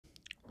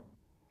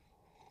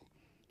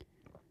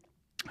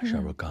My Shah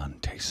Rukh Khan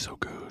tastes so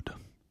good.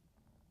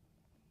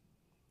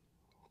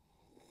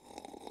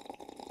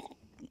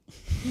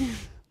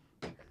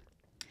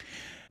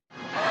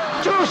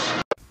 Juice!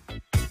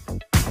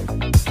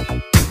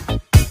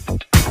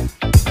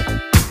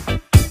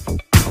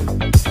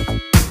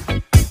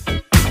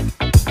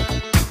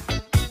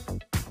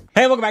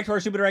 Hey, welcome back to our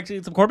Stupid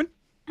Directions. I'm Corbin.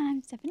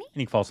 I'm Stephanie.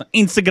 And you can follow us on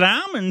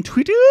Instagram and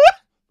Twitter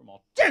for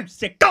more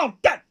juicy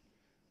content.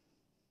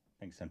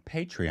 Thanks on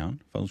Patreon.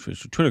 Follow us on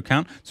our Twitter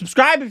account.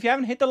 Subscribe if you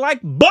haven't hit the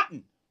like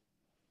button.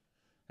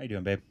 How you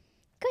doing, babe?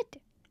 Good.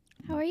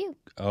 How are you?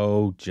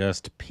 Oh,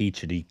 just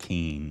peachity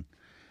keen.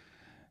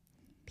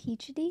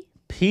 Peachity?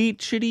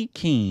 Peachity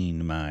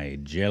keen, my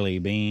jelly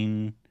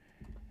bean.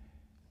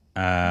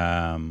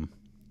 But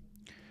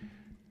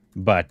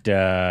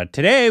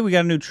today we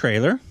got a new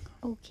trailer.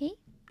 Okay.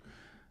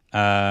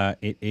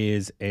 It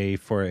is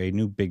for a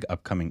new big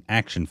upcoming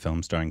action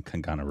film starring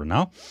Kangana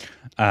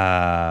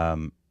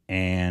Ranaut.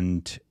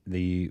 And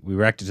we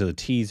reacted to the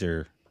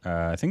teaser,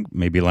 I think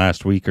maybe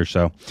last week or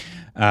so.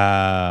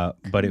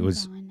 But it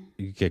was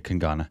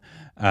Kangana.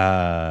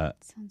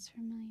 Sounds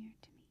familiar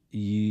to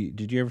me.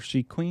 Did you ever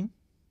see Queen?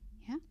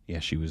 Yeah. Yeah,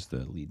 she was the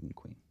lead in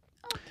Queen.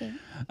 Okay.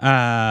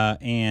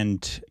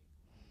 And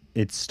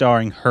it's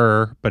starring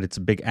her, but it's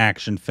a big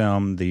action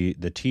film. The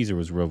teaser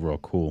was real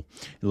cool.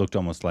 It looked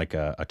almost like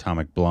a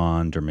Atomic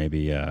Blonde or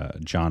maybe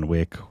John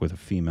Wick with a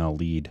female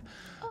lead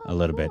a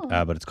little bit.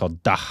 But it's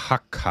called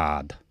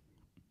Dhaakad.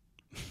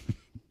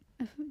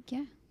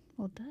 Yeah.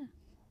 Well, duh.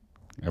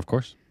 Of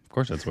course,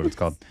 that's what it's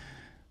called.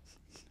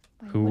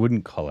 Who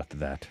wouldn't call it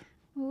that?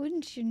 Well,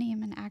 wouldn't you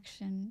name an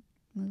action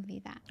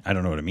movie that? I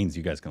don't know what it means.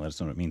 You guys can let us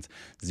know what it means.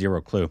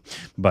 Zero clue.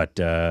 But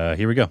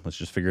here we go. Let's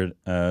just figure it.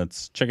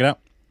 Let's check it out.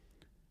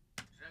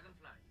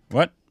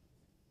 What?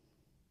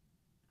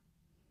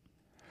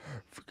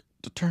 Forgot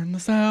to turn the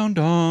sound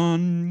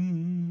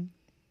on.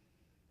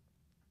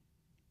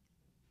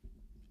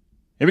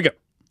 Here we go.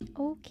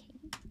 Okay.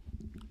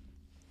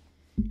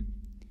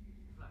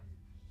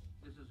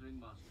 This is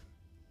Ringmaster.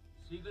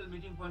 Seagull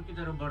meeting point की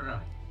तरफ बढ़ रहा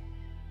है.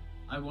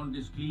 I want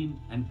this clean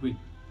and quick.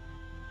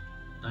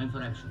 Time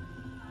for action.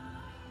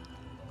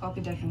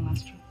 Copy that,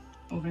 Ringmaster.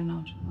 Over and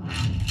out.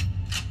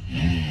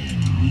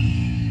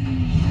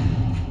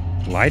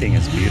 Lighting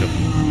is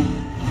beautiful.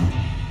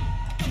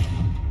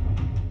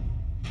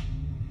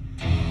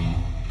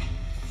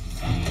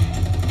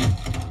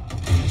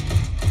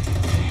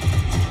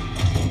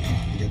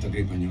 Get a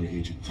grip on your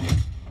agent.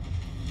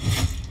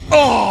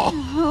 Oh!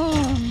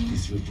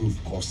 This will prove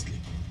costly.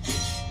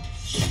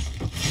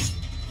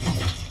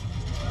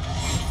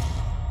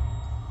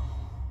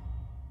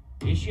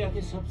 Asia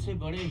के सबसे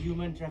बड़े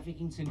human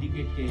trafficking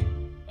syndicate के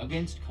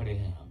against खड़े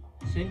हैं हम.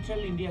 Central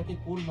India के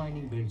coal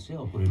mining belt से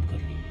operate कर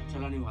रही है.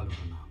 चलाने वालों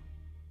का नाम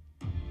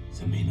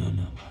जमीना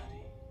ना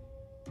मारी,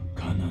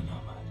 खाना ना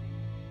मारी,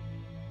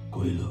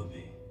 कोयलो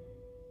भी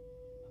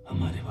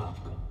हमारे बाप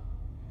का.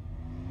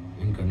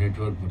 इनका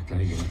नेटवर्क बढ़ता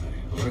ही जाता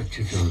है और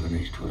अच्छे से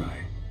ऑर्गेनाइज्ड हो रहा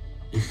है.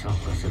 इस सांप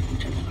का सर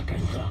कुचलने का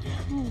टाइम आ गया.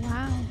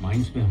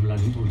 माइंस पे हमला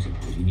नहीं बोल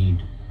सकते. We need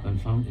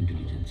confirm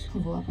intelligence.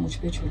 वो आप मुझ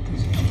पे छोड़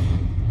दीजिए.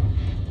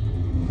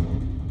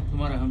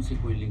 तुम्हारा हमसे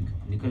कोई लिंक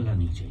निकलना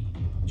नहीं चाहिए.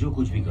 जो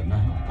कुछ भी करना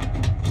है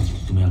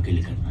तुम्हें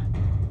अकेले करना है.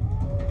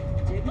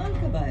 जयमाल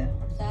कब आया?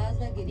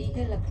 साजागिरी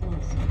है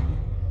लखनऊ से.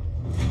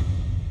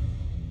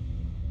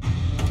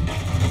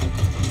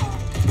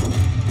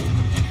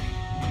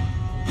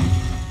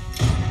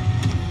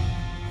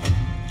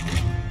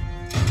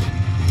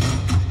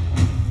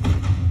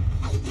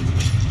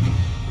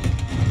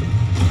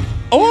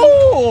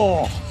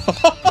 Oh!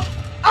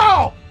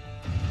 Ow!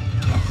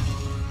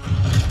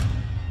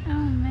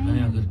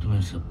 मैं अगर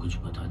तुम्हें सब कुछ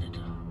बता देता.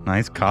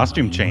 Nice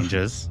costume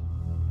changes.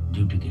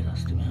 ड्यूटी के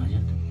रास्ते में आ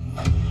जाते.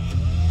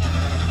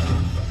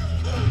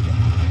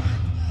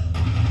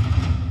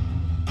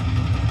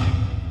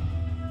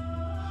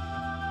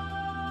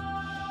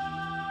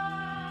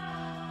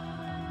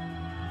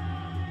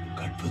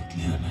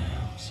 कठपुतलियां हैं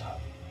हम सब.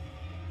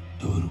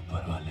 दूर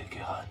ऊपर वाले के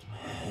हाथ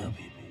में है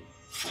अभी भी.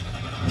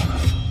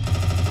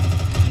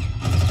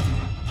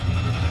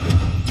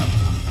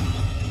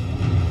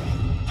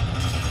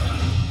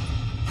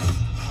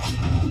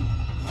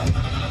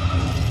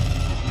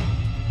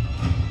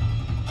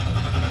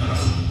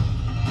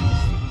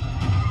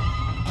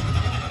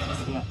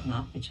 अपना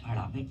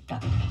पिछाड़ा बेटा.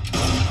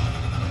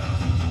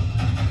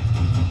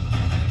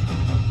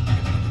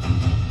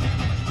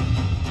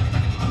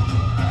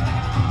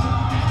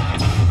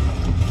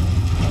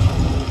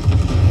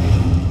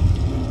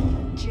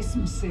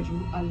 जिस्म से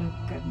रूह अलग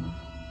करना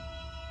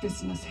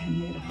बिजनेस है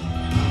मेरा.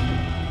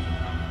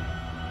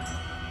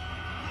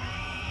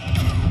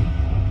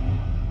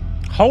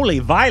 Holy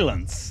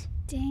violence.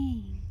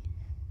 Dang.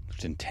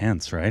 It's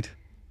intense, right?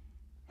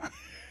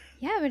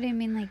 Yeah, but I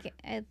mean, like,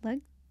 it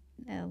looked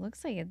it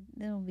looks like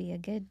it'll be a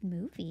good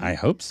movie. I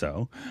hope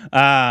so.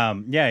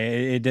 Yeah,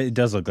 it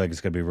does look like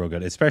it's going to be real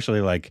good,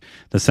 especially like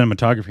the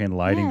cinematography and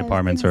lighting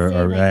departments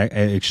are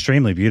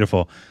extremely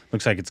beautiful.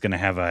 Looks like it's going to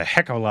have a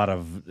heck of a lot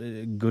of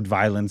good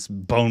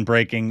bone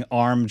breaking,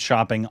 arm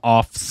chopping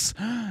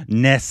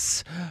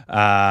offs-ness.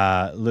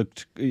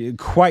 Looked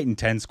quite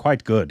intense,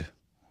 quite good.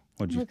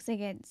 Looks like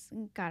it's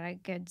got a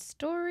good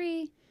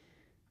story.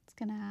 It's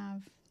going to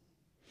have...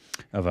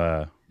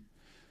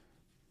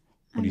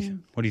 What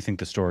do you think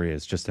the story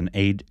is? Just an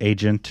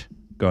agent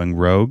going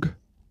rogue?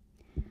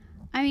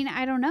 I mean,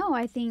 I don't know.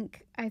 I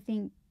think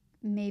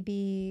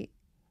maybe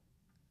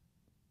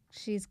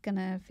she's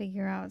gonna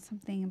figure out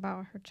something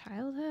about her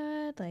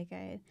childhood. Like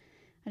I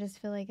just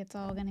feel like it's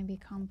all gonna be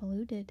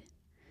convoluted.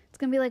 It's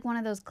gonna be like one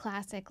of those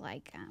classic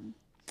like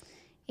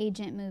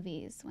agent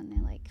movies when they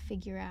like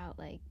figure out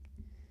like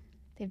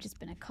they've just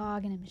been a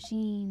cog in a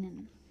machine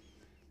and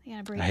they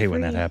gotta break free. I hate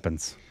when that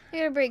happens. They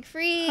gotta break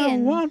free. I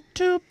want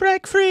to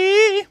break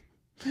free.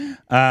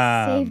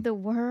 Save the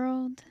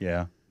world.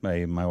 Yeah,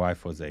 my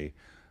wife was a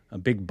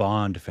big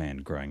Bond fan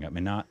growing up.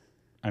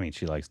 I mean,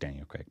 she likes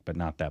Daniel Craig, but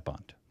not that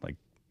Bond. Like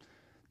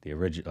the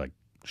original, like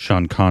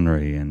Sean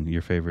Connery, and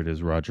your favorite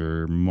is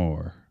Roger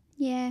Moore.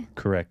 Yeah,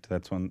 correct.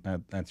 That's one.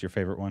 That's your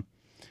favorite one.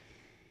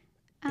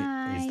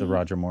 Is the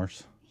Roger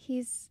Moores?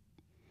 He's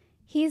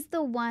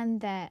the one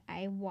that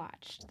I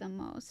watched the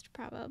most,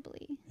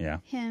 probably. Yeah.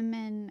 Him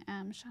and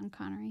Sean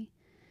Connery.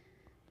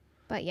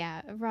 But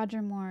yeah,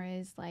 Roger Moore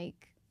is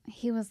like,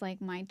 he was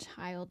like my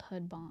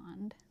childhood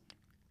Bond.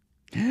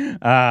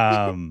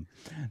 A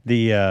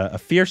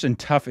fierce and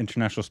tough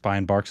international spy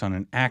embarks on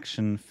an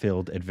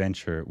action-filled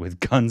adventure with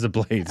guns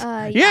ablaze.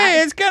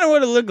 Yeah, it's kind of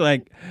what it looked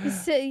like.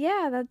 So,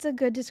 yeah, that's a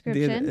good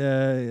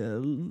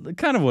description.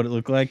 Kind of what it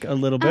looked like a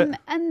little bit.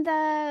 And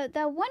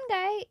the one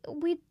guy,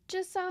 we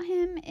just saw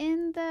him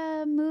in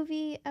the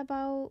movie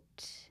about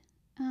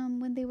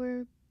when they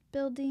were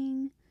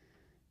building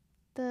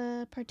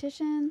the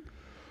partition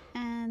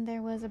and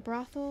there was a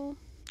brothel.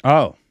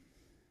 Oh.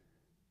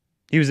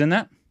 He was in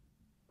that?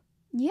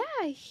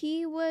 Yeah,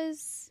 he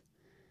was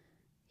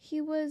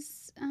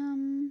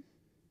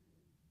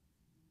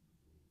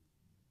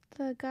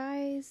the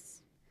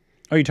guys.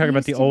 Oh, you're talking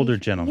about the older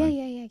gentleman.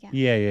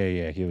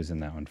 Yeah. He was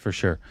in that one for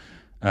sure.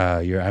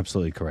 You're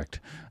absolutely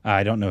correct.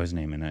 I don't know his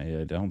name, and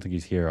I don't think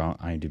he's here on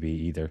IMDb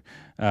either.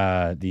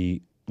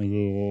 The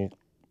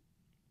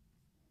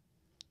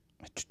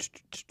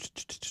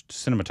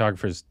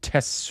cinematographer is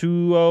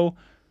Tetsuo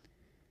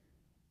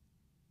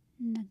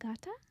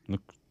Nagata.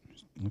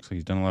 Looks like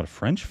he's done a lot of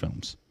French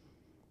films.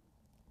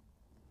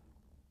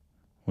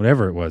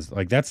 Whatever it was,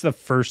 like that's the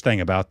first thing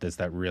about this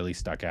that really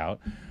stuck out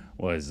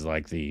was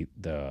like the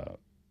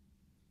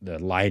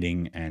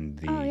lighting and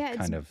the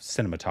kind of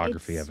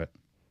cinematography of it.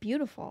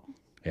 Beautiful.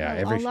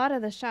 Yeah, a lot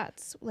of the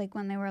shots, like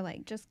when they were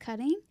like just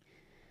cutting,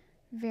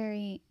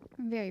 very,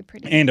 very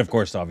pretty. And of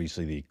course,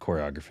 obviously the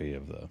choreography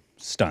of the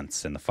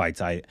stunts and the fights.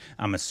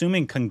 I'm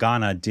assuming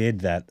Kangana did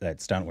that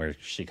stunt where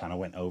she kind of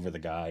went over the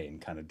guy and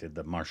kind of did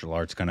the martial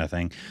arts kind of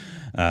thing,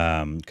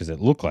 because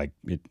it looked like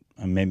it.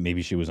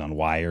 Maybe she was on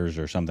wires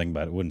or something,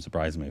 but it wouldn't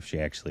surprise me if she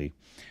actually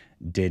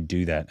did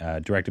do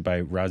that. Directed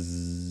by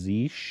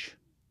Rajneeshki.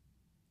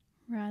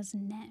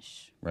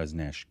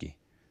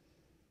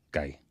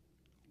 Guy.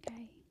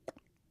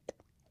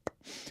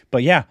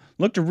 But yeah,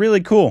 looked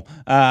really cool.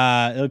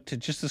 It looked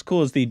just as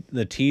cool as the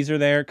teaser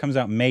there. It comes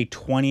out May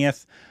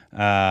 20th,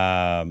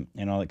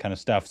 and all that kind of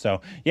stuff.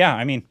 So yeah,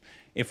 I mean,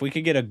 if we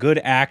could get a good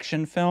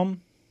action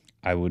film,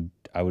 I would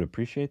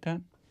appreciate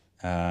that.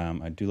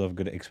 I do love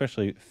good,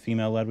 especially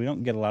female-led. We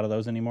don't get a lot of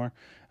those anymore,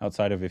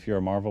 outside of if you're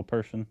a Marvel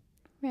person.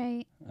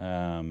 Right.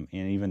 And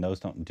even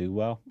those don't do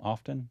well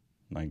often.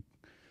 Like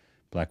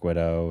Black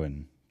Widow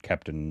and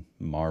Captain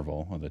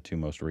Marvel are the two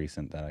most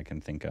recent that I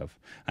can think of.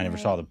 I never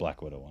saw the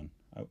Black Widow one,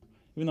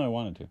 even though I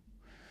wanted to.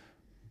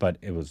 But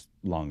it was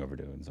long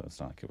overdue, and so it's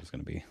not like it was going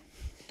to be... I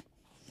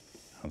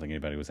don't think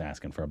anybody was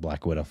asking for a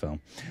Black Widow film.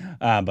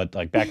 But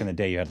like back in the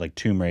day, you had like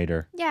Tomb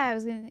Raider. Yeah,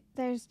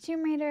 there's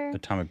Tomb Raider.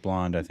 Atomic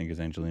Blonde, I think, is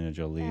Angelina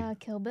Jolie.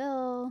 Kill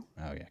Bill.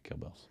 Oh yeah, Kill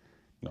Bills.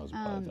 Those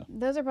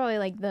are probably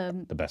like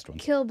the best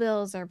ones. Kill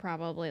Bills are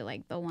probably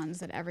like the ones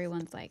that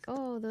everyone's like,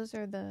 oh, those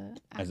are the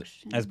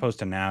action. As opposed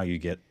to now, you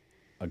get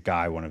a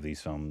guy one of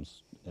these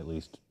films, at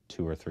least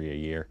 2 or 3 a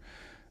year.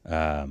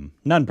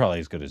 None probably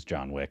as good as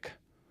John Wick,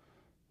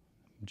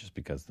 just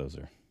because those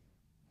are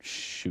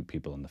shoot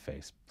people in the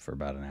face for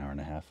about an hour and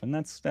a half, and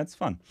that's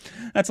fun.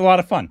 That's a lot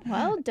of fun.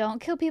 Well,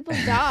 don't kill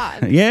people's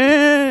dogs.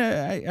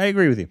 Yeah, I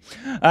agree with you.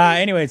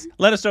 Anyways,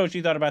 let us know what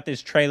you thought about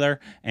this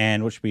trailer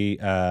and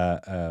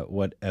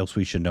what else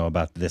we should know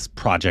about this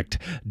project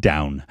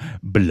down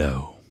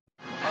below.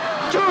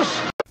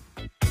 Juice!